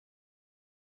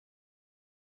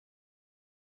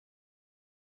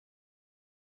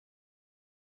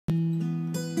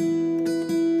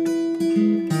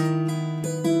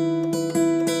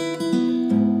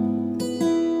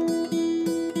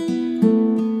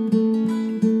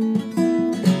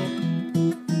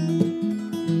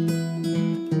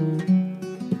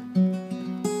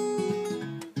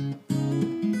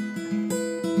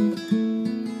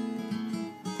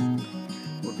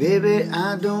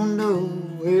don't know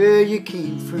where you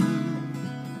came from.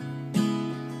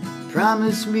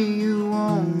 Promise me you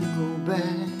won't go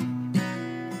back.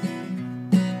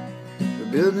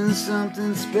 We're building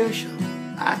something special,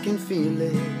 I can feel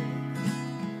it.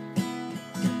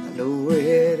 I know we're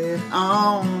headed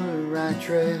on the right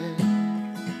track.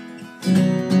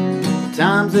 The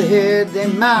times ahead, they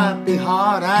might be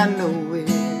hard, I know it.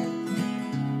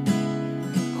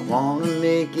 I wanna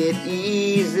make it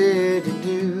easy to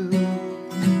do.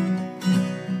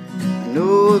 I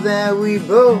know that we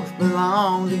both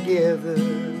belong together.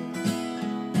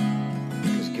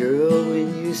 'Cause girl, when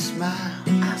you smile,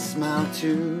 I smile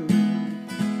too.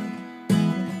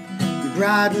 You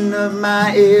brighten up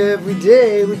my every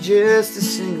day with just a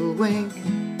single wink.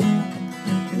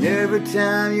 And every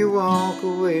time you walk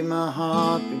away, my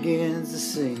heart begins to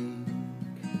sing.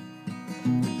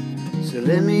 So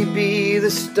let me be the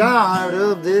start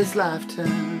of this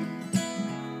lifetime.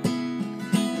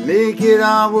 Make it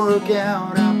all work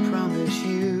out, I promise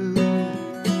you.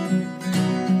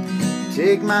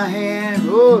 Take my hand,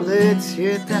 oh, let's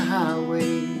hit the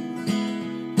highway.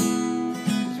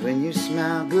 'Cause when you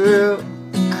smile, girl,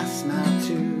 I smile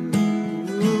too.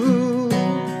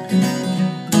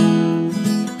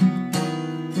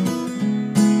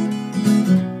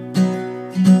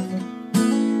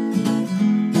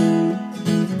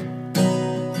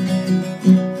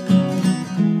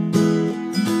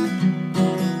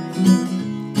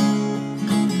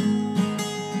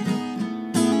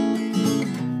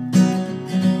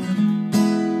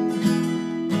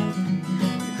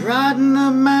 Brighten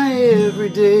up my every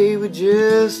day with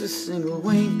just a single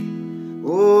wink.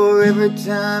 Oh, every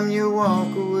time you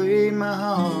walk away, my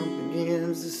heart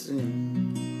begins to sing.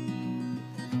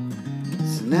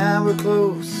 So now we're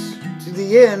close to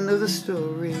the end of the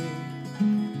story.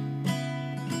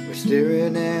 We're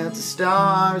staring at the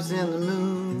stars and the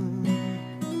moon.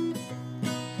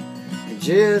 And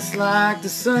just like the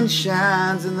sun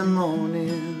shines in the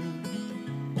morning,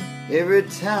 every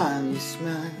time you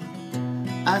smile,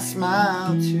 I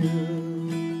smile too.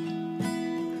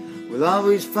 We'll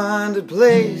always find a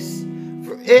place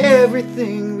for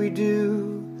everything we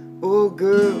do. Oh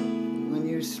girl, when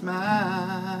you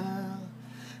smile,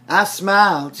 I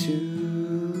smile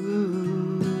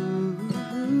too.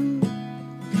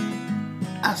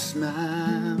 I smile.